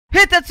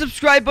hit that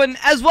subscribe button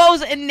as well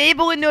as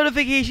enabling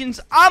notifications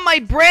on my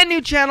brand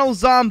new channel,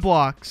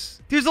 ZOMBO.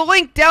 There's a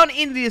link down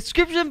in the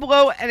description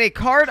below and a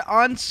card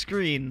on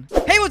screen.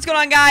 Hey, what's going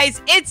on,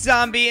 guys? It's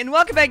Zombie, and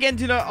welcome back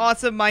into another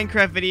awesome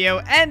Minecraft video.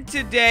 And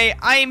today,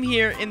 I am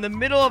here in the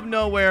middle of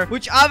nowhere,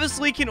 which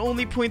obviously can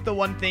only point the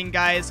one thing,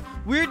 guys.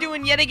 We're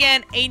doing yet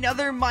again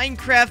another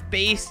Minecraft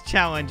base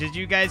challenge. As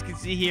you guys can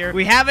see here,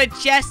 we have a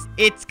chest.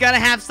 It's gonna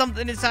have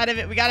something inside of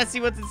it. We gotta see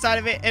what's inside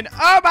of it. And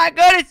oh my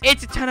goodness,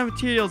 it's a ton of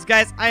materials,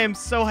 guys. I am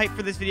so hyped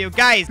for this video.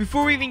 Guys,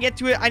 before we even get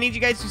to it, I need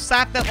you guys to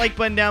slap that like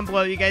button down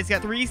below. You guys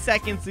got 3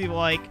 seconds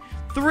to like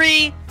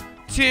 3,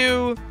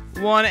 2,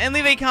 1, and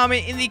leave a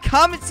comment in the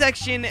comment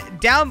section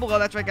down below.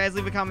 That's right, guys,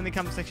 leave a comment in the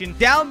comment section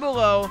down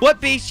below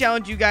what base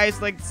challenge you guys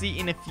like to see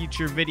in a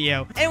future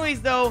video.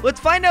 Anyways, though,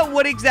 let's find out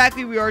what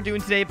exactly we are doing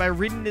today by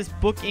reading this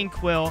book in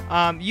Quill.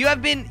 You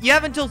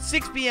have until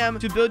 6 p.m.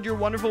 to build your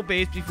wonderful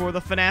base before the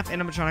Fnaf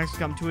Animatronics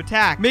come to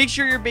attack. Make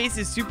sure your base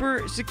is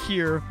super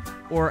secure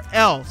or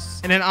else.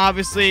 And then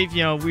obviously, if,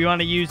 you know, we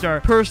want to use our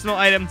personal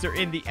items or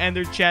in the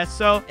ender chest.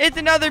 So it's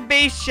another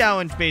base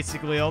challenge,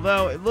 basically.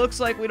 Although it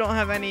looks like we don't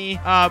have any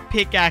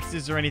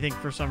pickaxes or anything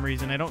for some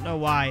reason. I don't know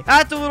why.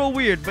 That's a little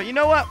weird. But you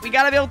know what? We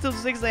got to be able till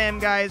 6 a.m.,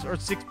 guys. Or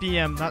 6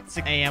 p.m. Not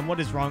 6 a.m. What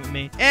is wrong with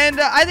me? And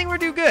I think we're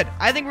doing good.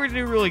 I think we're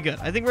doing really good.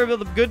 I think we're going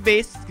to build a good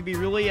base. It's going to be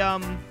really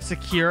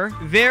secure.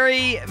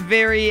 Very,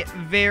 very,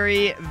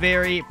 very,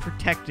 very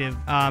protective.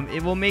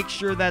 It will make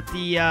sure that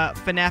the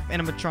Fnaf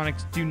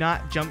animatronics do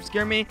not jump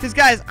scare me, because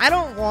guys, I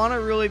don't want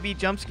to really be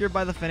jump scared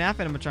by the Fnaf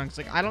animatronics.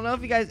 Like, I don't know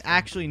if you guys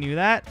actually knew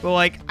that, but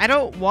like, I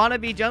don't want to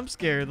be jump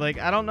scared. Like,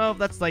 I don't know if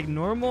that's like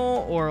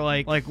normal or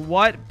like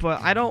what,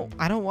 but I don't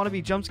want to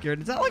be jump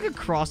scared. Is that like a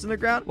cross in the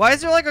ground? Why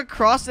is there like a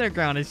cross in the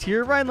ground? Is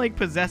Herobrine like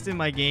possessed in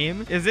my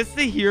game? Is this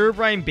the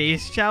Herobrine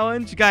base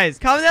challenge? Guys,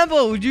 comment down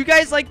below. Would you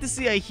guys like to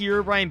see a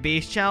Herobrine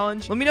base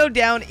challenge? Let me know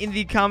down in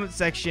the comment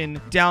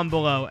section down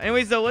below.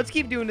 Anyways, though, let's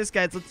keep doing this,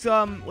 guys.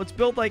 Let's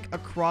build like a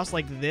cross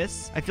like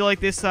this. I feel like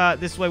this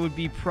way would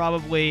be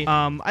probably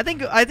I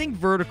think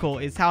vertical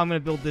is how I'm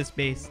gonna build this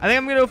base. I think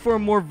I'm gonna go for a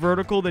more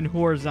vertical than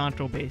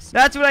horizontal base.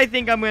 That's what I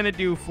think I'm gonna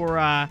do for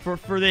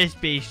this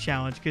base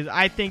challenge, because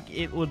I think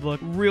it would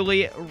look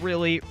really,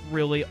 really,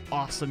 really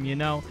awesome, you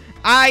know.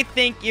 I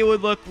think it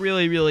would look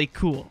really, really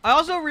cool. I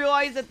also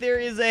realized that there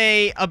is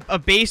a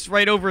base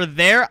right over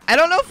there. I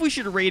don't know if we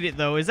should raid it,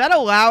 though. Is that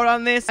allowed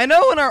on this? I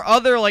know in our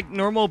other, like,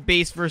 normal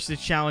base versus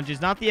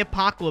challenges, not the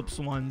apocalypse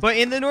ones, but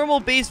in the normal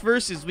base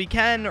versus, we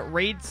can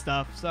raid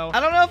stuff. So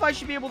I don't know if I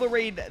should be able to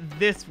raid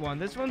this one.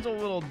 This one's a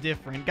little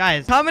different.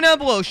 Guys, comment down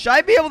below. Should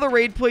I be able to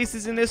raid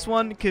places in this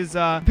one? Because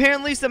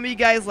apparently some of you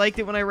guys liked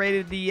it when I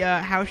raided the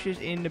houses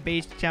in the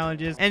base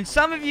challenges, and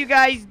some of you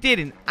guys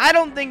didn't. I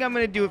don't think I'm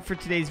going to do it for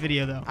today's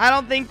video, though. I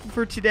don't think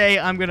for today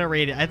I'm gonna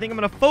rate it. I think I'm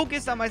gonna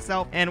focus on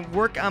myself and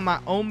work on my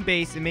own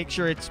base and make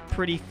sure it's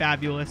pretty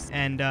fabulous.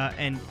 And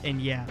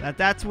yeah,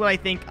 that's what I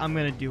think I'm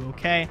gonna do.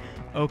 Okay.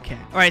 All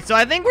right, so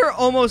I think we're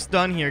almost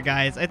done here,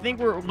 guys. I think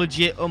we're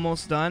legit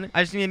almost done.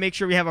 I just need to make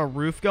sure we have a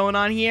roof going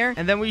on here,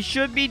 and then we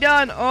should be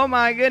done. Oh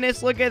my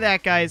goodness, look at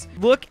that, guys.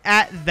 Look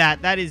at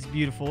that. That is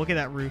beautiful. Look at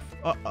that roof.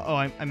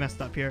 I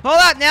messed up here. Hold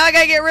up, now I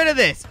gotta get rid of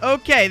this.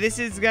 Okay, this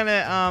is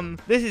gonna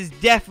this is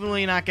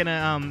definitely not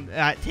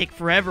gonna take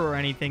forever or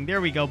anything.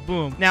 There we go.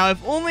 Boom. Now,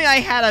 if only I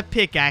had a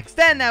pickaxe,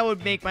 then that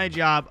would make my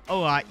job a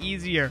lot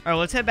easier. All right,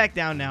 let's head back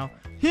down now.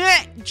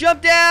 Yeah,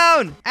 jump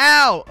down.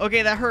 Ow.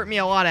 Okay, that hurt me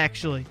a lot,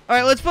 actually. All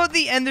right, let's put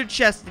the ender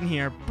chest in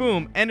here.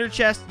 Boom. Ender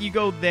chest, you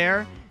go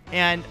there.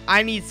 And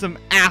I need some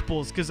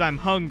apples because I'm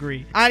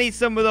hungry. I need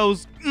some of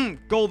those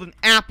golden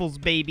apples,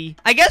 baby.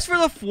 I guess for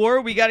the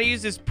floor, we got to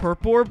use this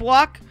purple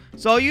block.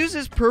 So I'll use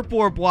this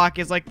purple block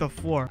as like the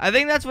floor. I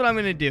think that's what I'm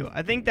gonna do.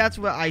 I think that's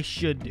what I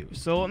should do.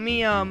 So let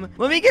me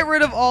get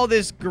rid of all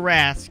this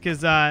grass, because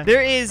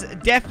there is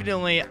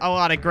definitely a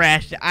lot of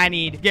grass that I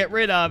need to get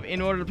rid of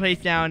in order to place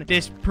down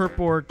this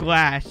purple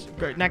glass.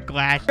 Not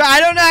glass.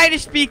 I don't know how to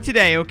speak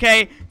today,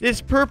 okay?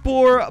 This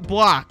purple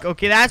block.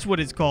 Okay, that's what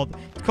it's called.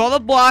 It's called a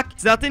block.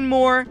 It's nothing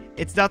more.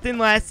 It's nothing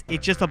less.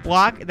 It's just a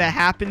block that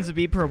happens to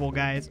be purple,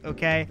 guys.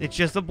 Okay? It's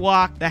just a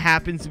block that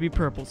happens to be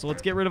purple. So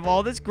let's get rid of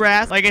all this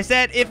grass. Like I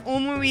said, if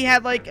only we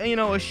had, like, you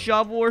know, a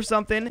shovel or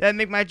something, that'd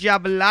make my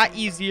job a lot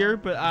easier.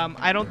 But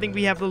I don't think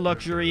we have the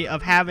luxury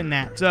of having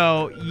that.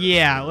 So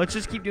yeah, let's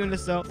just keep doing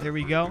this though. There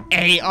we go.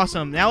 Hey,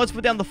 awesome. Now let's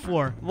put down the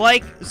floor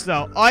like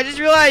so. Oh, I just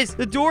realized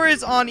the door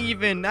is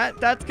uneven.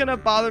 That's gonna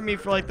bother me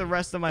for like the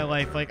rest of my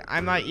life. Like,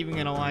 I'm not even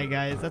gonna lie,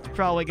 guys. That's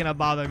probably gonna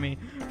bother me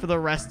for the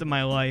rest of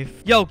my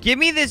life. Yo, give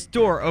me this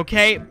door,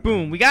 okay?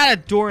 Boom. We got a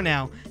door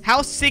now.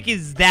 How sick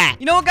is that?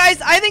 You know what,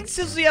 guys? I think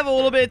since we have a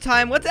little bit of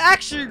time, let's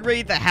actually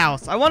raid the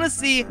house. I want to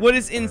see what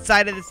is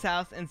inside of this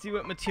house and see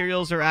what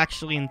materials are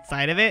actually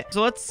inside of it.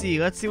 So let's see.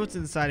 Let's see what's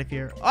inside of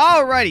here.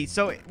 Alrighty.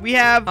 So we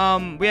have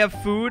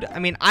food. I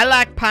mean, I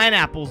like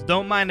pineapples.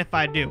 Don't mind if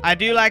I do. I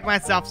do like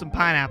myself some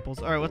pineapples.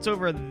 All right, what's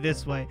over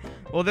this way?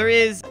 Well, there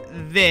is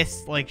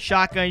this, like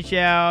shotgun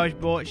shells,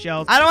 bullet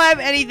shells. I don't have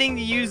anything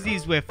to use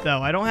these with,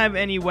 though. I don't have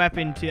any weapons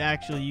weapon to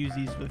actually use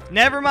these with.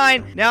 Never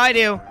mind. Now I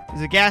do.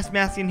 There's a gas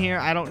mask in here.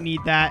 I don't need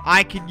that.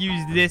 I could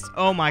use this.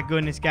 Oh my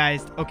goodness,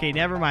 guys. Okay,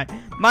 never mind.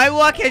 My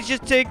luck has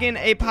just taken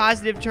a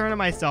positive turn on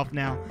myself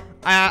now.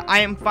 I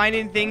am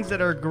finding things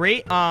that are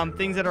great,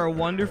 things that are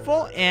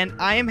wonderful, and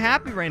I am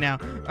happy right now.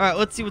 All right,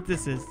 let's see what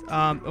this is.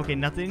 Okay,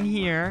 nothing in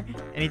here.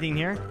 Anything in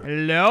here?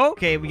 Hello?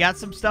 Okay, we got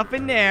some stuff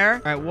in there.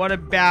 All right, what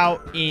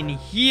about in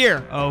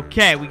here?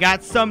 Okay, we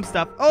got some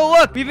stuff. Oh,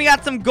 look, we even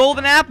got some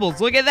golden apples.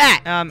 Look at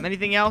that.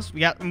 Anything else? We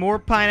got more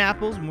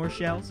pineapples, more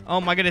shells.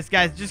 Oh my goodness,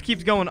 guys, it just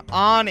keeps going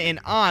on and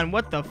on.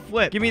 What the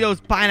flip? Give me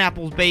those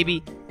pineapples,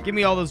 baby. Give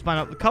me all those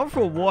pineapples.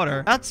 Colorful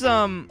water.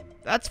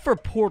 That's for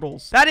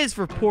portals. That is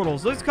for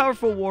portals. Those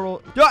colorful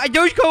water.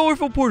 Those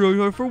colorful portals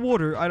are for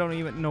water. I don't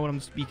even know what I'm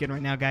speaking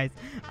right now, guys.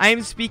 I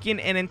am speaking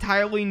an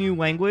entirely new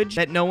language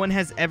that no one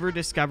has ever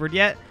discovered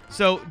yet.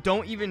 So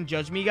don't even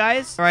judge me,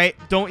 guys. All right,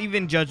 don't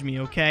even judge me,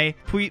 okay?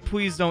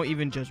 Please don't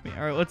even judge me.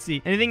 All right, let's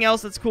see. Anything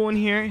else that's cool in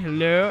here?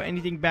 Hello?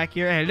 Anything back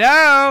here?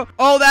 Hello?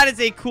 Oh, that is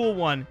a cool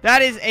one.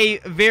 That is a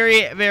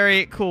very,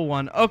 very cool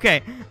one.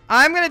 Okay,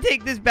 I'm gonna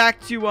take this back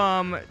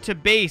to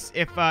base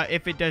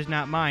if it does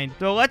not mind.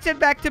 So let's head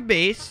back to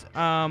base.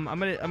 I'm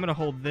gonna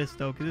hold this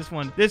though, because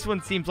this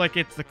one seems like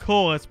it's the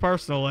coolest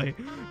personally.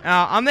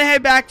 I'm gonna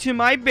head back to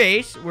my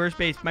base. Where's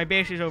base? My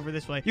base is over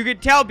this way. You can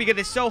tell because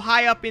it's so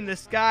high up in the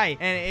sky,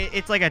 and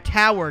it's like a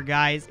tower,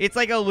 guys. It's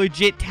like a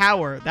legit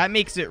tower. That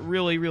makes it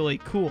really, really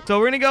cool. So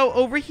we're gonna go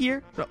over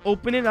here,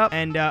 open it up,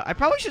 and I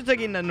probably should take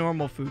in the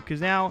normal food,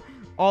 because now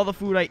all the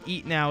food I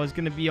eat now is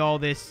gonna be all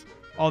this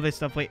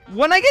stuff. Wait,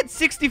 when I get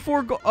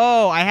 64 gold.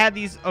 Oh, I had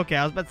these. Okay,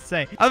 I was about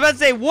to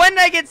say when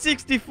I get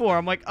 64.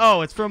 I'm like,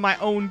 oh, it's from my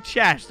own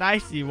chest. I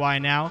see why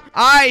now.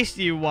 I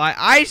see why.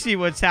 I see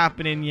what's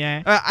happening.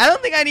 Yeah. I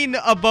don't think I need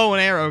a bow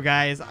and arrow,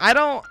 guys. I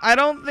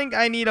don't think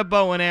I need a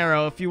bow and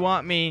arrow. If you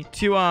want me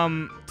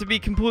to be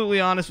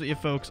completely honest with you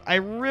folks, I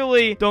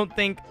really don't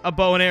think a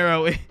bow and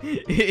arrow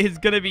is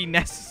gonna be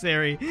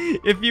necessary.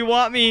 If you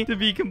want me to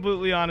be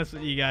completely honest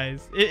with you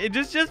guys,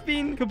 just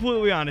being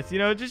completely honest, you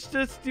know, just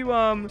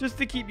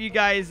to keep you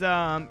guys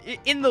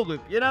in the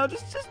loop, you know,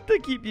 just to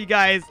keep you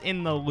guys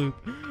in the loop.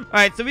 All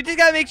right, so we just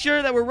gotta make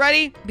sure that we're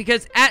ready,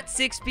 because at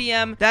 6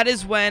 p.m. that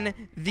is when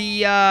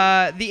the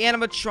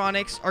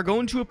animatronics are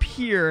going to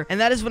appear, and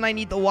that is when I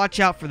need to watch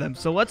out for them.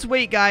 So let's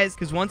wait, guys,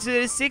 because once it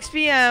is 6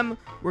 p.m.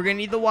 we're gonna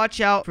need to watch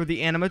out for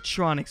the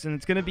animatronics, and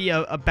it's gonna be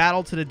a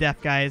battle to the death,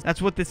 guys.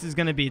 That's what this is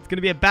gonna be. It's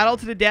gonna be a battle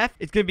to the death.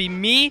 It's gonna be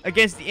me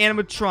against the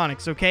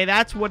animatronics, okay?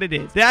 That's what it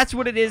is. That's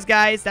what it is,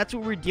 guys. That's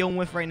what we're dealing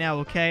with right now,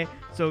 okay?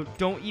 So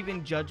don't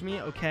even judge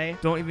me, okay?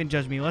 Don't even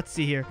judge me. Let's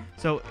see here.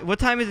 So what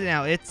time is it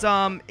now?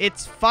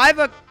 It's 5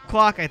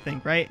 o'clock, I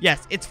think, right?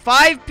 Yes, it's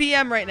 5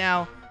 p.m. right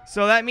now.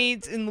 So that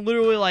means in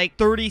literally like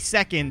 30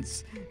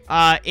 seconds,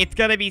 it's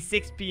gonna be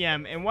 6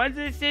 p.m. And once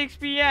it's 6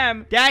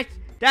 p.m.,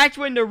 that's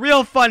when the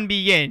real fun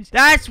begins.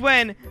 That's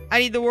when I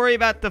need to worry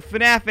about the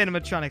Fnaf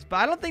animatronics. But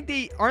I don't think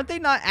aren't they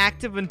not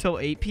active until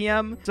 8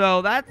 p.m.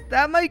 So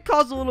that might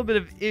cause a little bit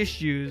of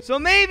issues. So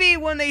maybe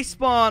when they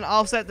spawn,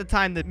 I'll set the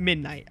time to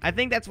midnight. I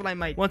think that's what I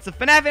might. Once the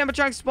Fnaf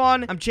animatronics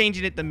spawn, I'm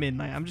changing it to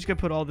midnight. I'm just gonna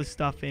put all this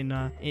stuff in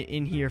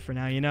here for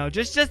now, you know,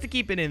 just to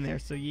keep it in there.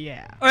 So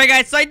yeah. All right,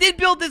 guys. So I did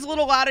build this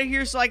little ladder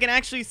here so I can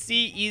actually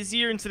see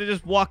easier instead of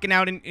just walking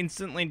out and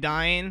instantly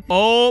dying.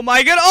 Oh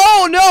my god.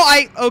 Oh no.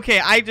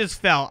 I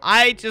just fell.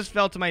 I just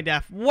fell to my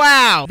death.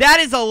 Wow,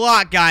 that is a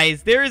lot,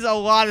 guys. There is a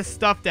lot of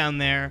stuff down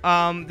there.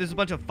 There's a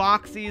bunch of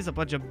foxies, a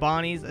bunch of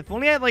bonnies. If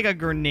only I had like a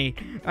grenade.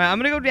 All right, I'm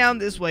gonna go down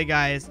this way,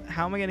 guys.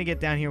 How am I gonna get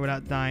down here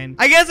without dying?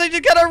 I guess I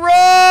just gotta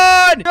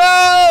run.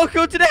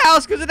 Go to the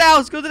house. Go to the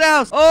house. Go to the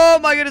house. Oh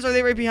my goodness, are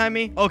they right behind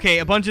me? Okay,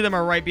 a bunch of them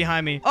are right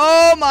behind me.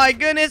 Oh my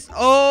goodness.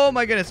 Oh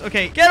my goodness.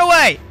 Okay, get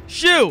away.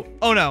 Shoo.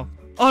 Oh no.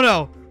 Oh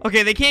no.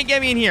 Okay, they can't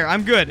get me in here.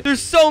 I'm good.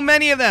 There's so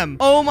many of them.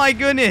 Oh my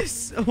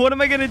goodness. What am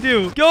I gonna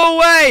do? Go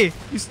away,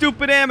 you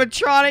stupid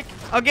animatronic.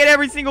 I'll get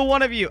every single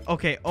one of you.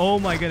 Okay. Oh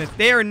my goodness.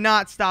 They are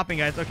not stopping,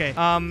 guys. Okay.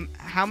 How am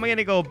I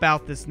gonna go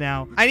about this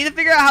now? I need to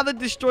figure out how to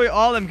destroy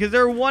all of them, because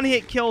they're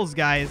one-hit kills,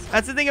 guys.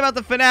 That's the thing about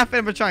the Fnaf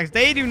animatronics.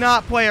 They do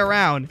not play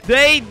around.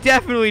 They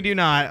definitely do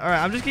not. All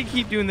right, I'm just gonna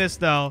keep doing this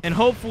though, and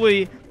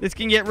hopefully this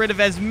can get rid of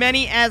as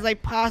many as I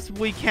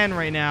possibly can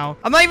right now.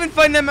 I'm not even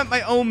fighting them at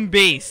my own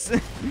base.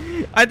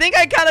 I think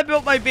I kind of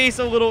built my base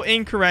a little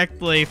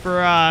incorrectly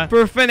for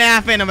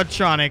Fnaf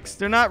animatronics.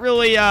 They're not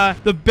really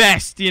the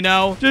best, you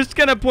know. Just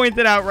gonna point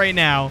it out right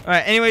now. All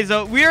right. Anyways,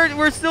 though,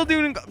 we're still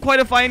doing quite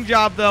a fine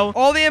job though.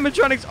 All the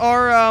animatronics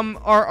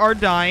are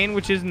dying,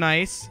 which is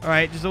nice. All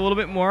right, just a little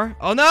bit more.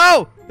 Oh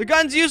no, the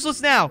gun's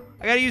useless now.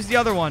 I gotta use the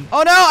other one.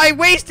 Oh no, I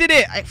wasted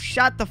it. I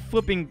shot the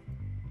flipping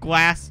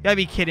glass. You gotta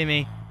be kidding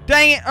me.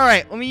 Dang it. All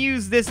right, let me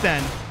use this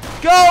then.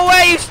 Go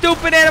away, you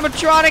stupid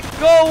animatronic.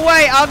 Go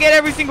away. I'll get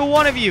every single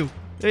one of you.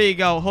 There you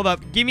go. Hold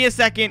up. Give me a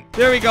second.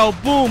 There we go.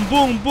 Boom,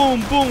 boom,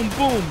 boom, boom,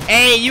 boom.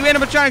 Hey, you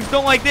animatronics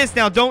don't like this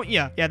now, don't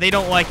you? Yeah, they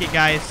don't like it,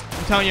 guys.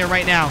 I'm telling you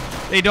right now.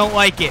 They don't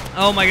like it.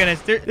 Oh, my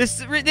goodness.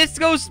 This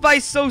goes by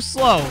so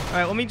slow. All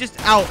right, let me just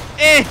out.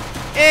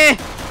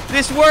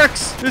 This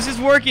works. This is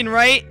working,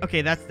 right?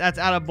 Okay, that's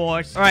out of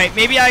bullets. All right,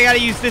 maybe I gotta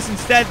use this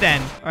instead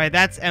then. All right,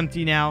 that's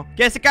empty now.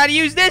 Guess I gotta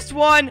use this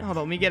one. Hold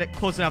on, let me get it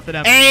close enough to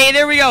them. Hey,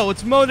 there we go.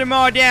 Let's mow them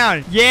all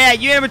down. Yeah,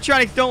 you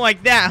animatronics don't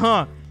like that,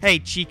 huh? Hey,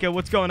 Chica,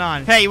 what's going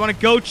on? Hey, you want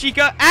to go,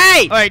 Chica?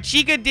 Hey! All right,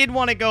 Chica did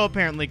want to go,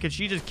 apparently, because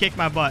she just kicked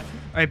my butt.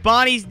 All right,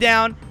 Bonnie's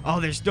down. Oh,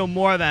 there's still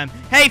more of them.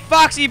 Hey,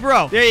 Foxy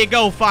bro. There you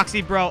go,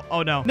 Foxy bro.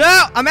 Oh, no.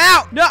 No, I'm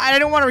out. No, I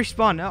don't want to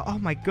respawn. No. Oh,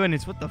 my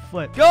goodness. What the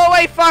flip? Go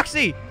away,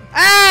 Foxy.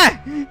 Ah!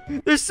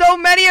 There's so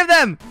many of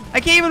them. I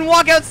can't even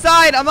walk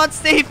outside. I'm not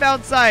safe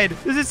outside.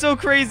 This is so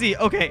crazy.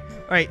 Okay.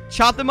 All right,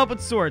 chop them up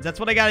with swords. That's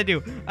what I gotta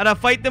do. I gotta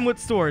fight them with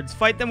swords.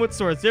 Fight them with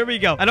swords. There we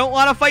go. I don't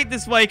want to fight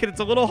this way because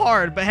it's a little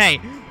hard, but hey,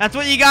 that's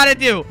what you gotta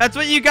do. That's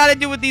what you gotta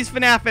do with these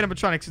FNAF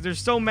animatronics because there's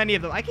so many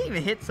of them. I can't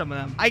even hit some of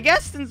them. I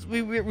guess since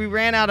we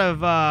ran out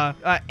of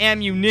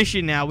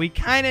ammunition now, we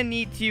kind of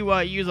need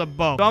to use a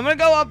bow. So I'm gonna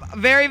go up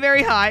very,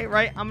 very high,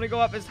 right? I'm gonna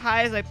go up as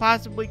high as I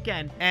possibly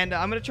can, and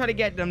I'm gonna try to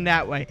get them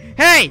that way.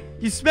 Hey,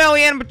 you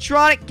smelly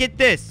animatronic, get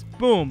this.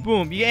 Boom,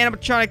 boom. You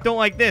animatronic don't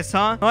like this,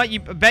 huh? Huh? I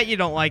bet you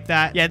don't like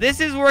that. Yeah, this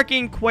is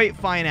working quite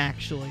fine,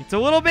 actually. It's a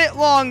little bit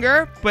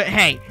longer, but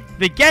hey,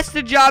 if it gets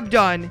the job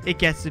done, it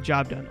gets the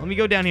job done. Let me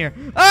go down here.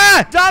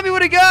 Ah! Zombie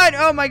with a gun!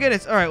 Oh, my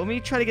goodness. All right, let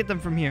me try to get them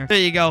from here. There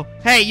you go.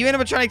 Hey, you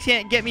animatronics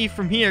can't get me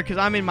from here because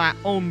I'm in my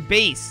own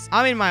base.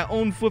 I'm in my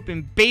own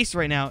flipping base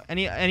right now.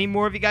 Any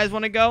more of you guys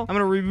want to go? I'm going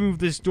to remove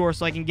this door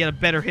so I can get a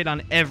better hit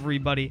on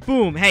everybody.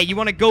 Boom. Hey, you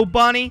want to go,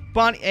 Bonnie?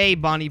 Bonnie. Hey,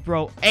 Bonnie,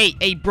 bro.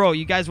 Hey, bro.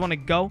 You guys want to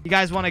go? You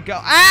guys want to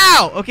go?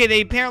 Ow! Okay,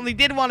 they apparently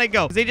did want to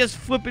go. They just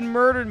flipping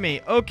murdered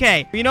me.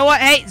 Okay. You know what?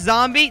 Hey,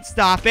 zombie.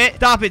 Stop it.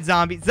 Stop it,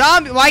 zombie.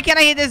 Zombie. Why can't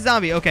I hit this zombie?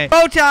 Okay.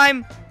 Go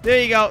time.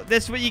 There you go.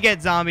 This is what you get,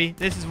 zombie.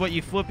 This is what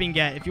you flipping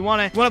get. If you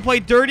want to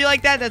play dirty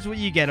like that, that's what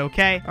you get,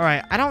 okay? All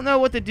right. I don't know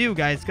what to do,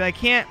 guys, because I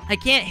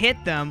can't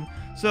hit them.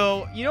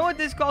 So, you know what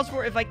this calls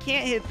for? If I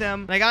can't hit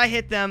them, I gotta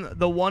hit them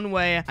the one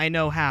way I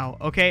know how,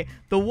 okay?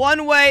 The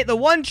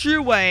one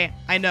true way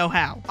I know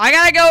how. I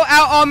gotta go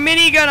out on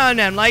minigun on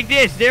them like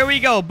this. There we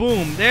go.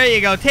 Boom. There you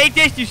go. Take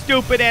this, you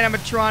stupid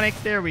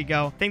animatronics. There we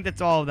go. I think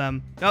that's all of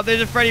them. Oh,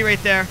 there's a Freddy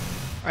right there.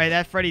 All right,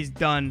 that Freddy's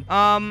done.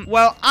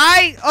 Well,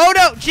 oh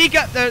no,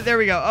 Chica, there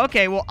we go.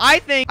 Okay, well, I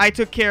think I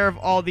took care of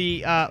all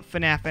the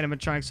FNAF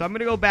animatronics, so I'm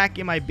gonna go back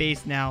in my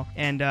base now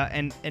and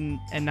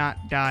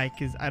not die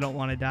because I don't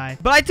want to die.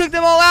 But I took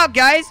them all out,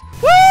 guys.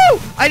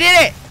 Woo! I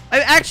did it. I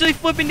actually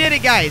flipping did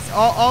it, guys.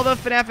 All the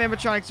FNAF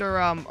animatronics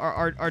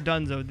are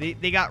done, though.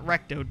 They got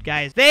rectoed,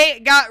 guys. They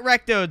got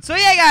rectoed. So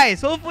yeah,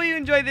 guys. Hopefully you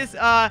enjoyed this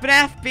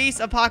FNAF base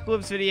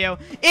apocalypse video.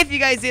 If you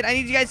guys did, I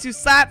need you guys to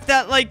slap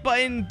that like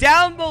button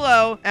down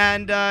below.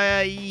 And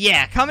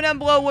yeah, comment down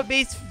below what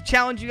base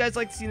challenge you guys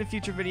like to see in a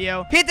future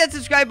video. Hit that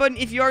subscribe button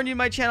if you are new to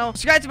my channel.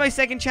 Subscribe to my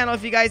second channel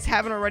if you guys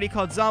haven't already,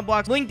 called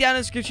Zomblocks. Link down in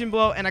the description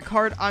below and a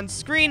card on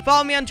screen.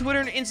 Follow me on Twitter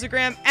and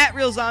Instagram at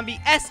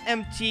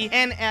RealZombieSMT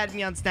and add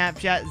me on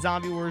Snapchat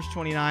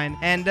ZombieWars29.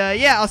 And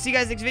yeah, I'll see you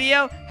guys next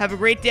video. Have a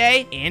great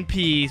day and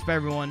peace. Bye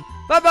everyone.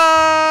 Bye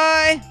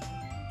bye.